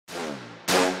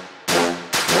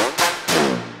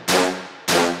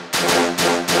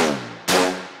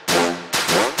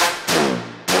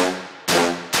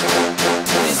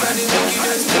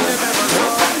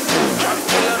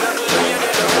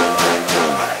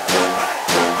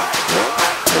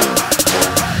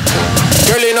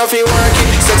enough you work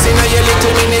it. Sexy now you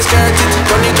little mini skirt it.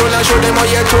 Turn it on and show them how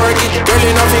you twerk it. Girl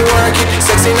enough you work it.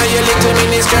 Sexy now you little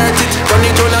mini skirt it. Turn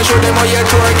it on and show them how you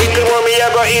twerk it. Come on me I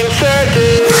go insert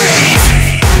it.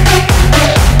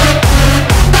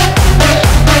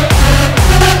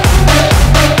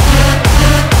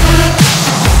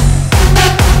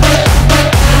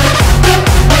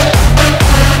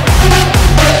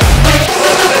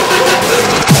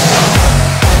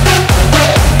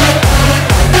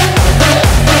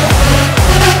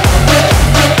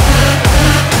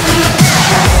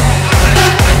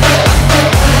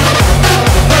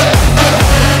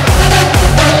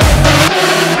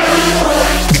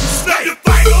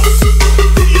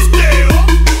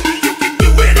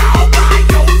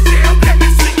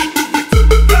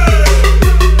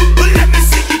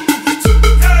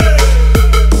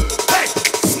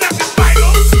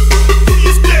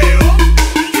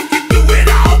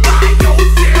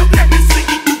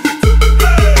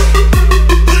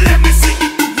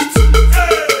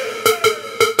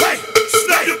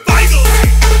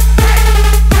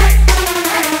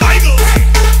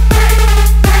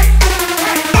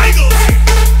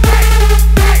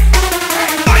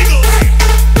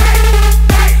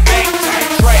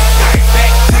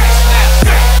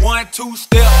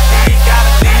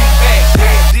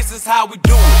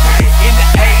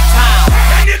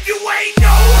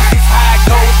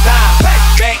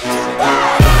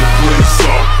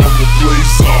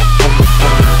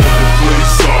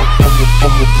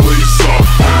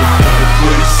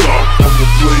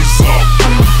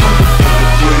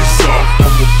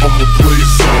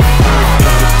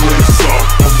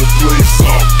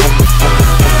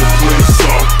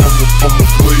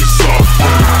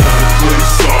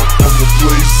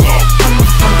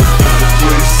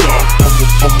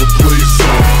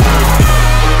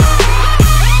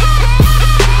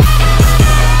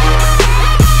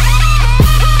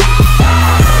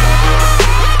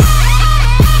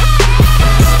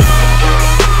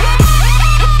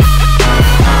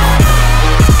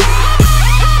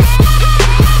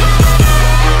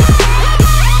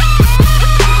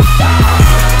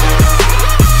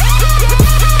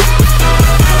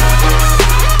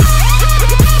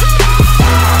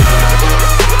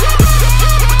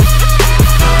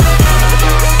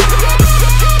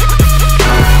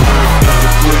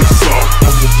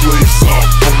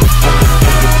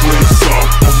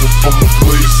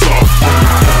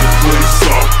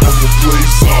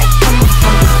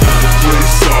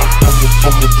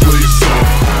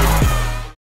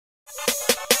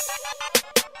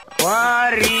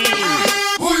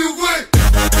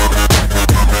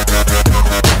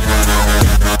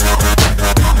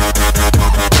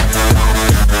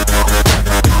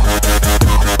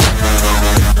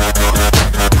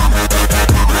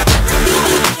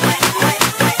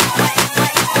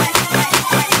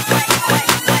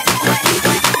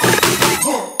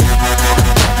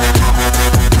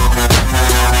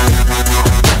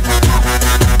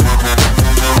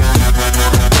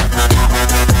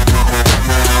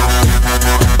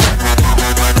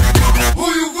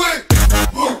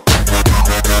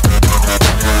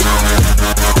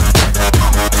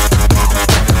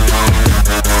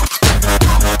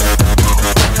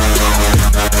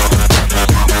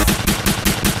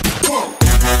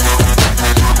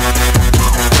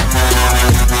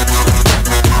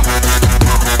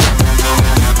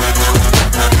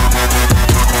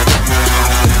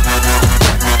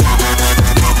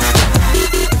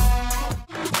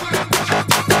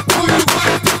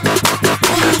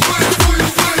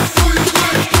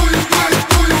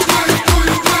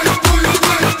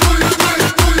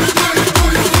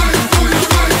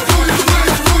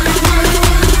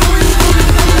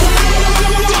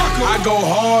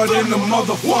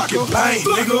 Motherfucking pain,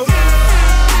 nigga.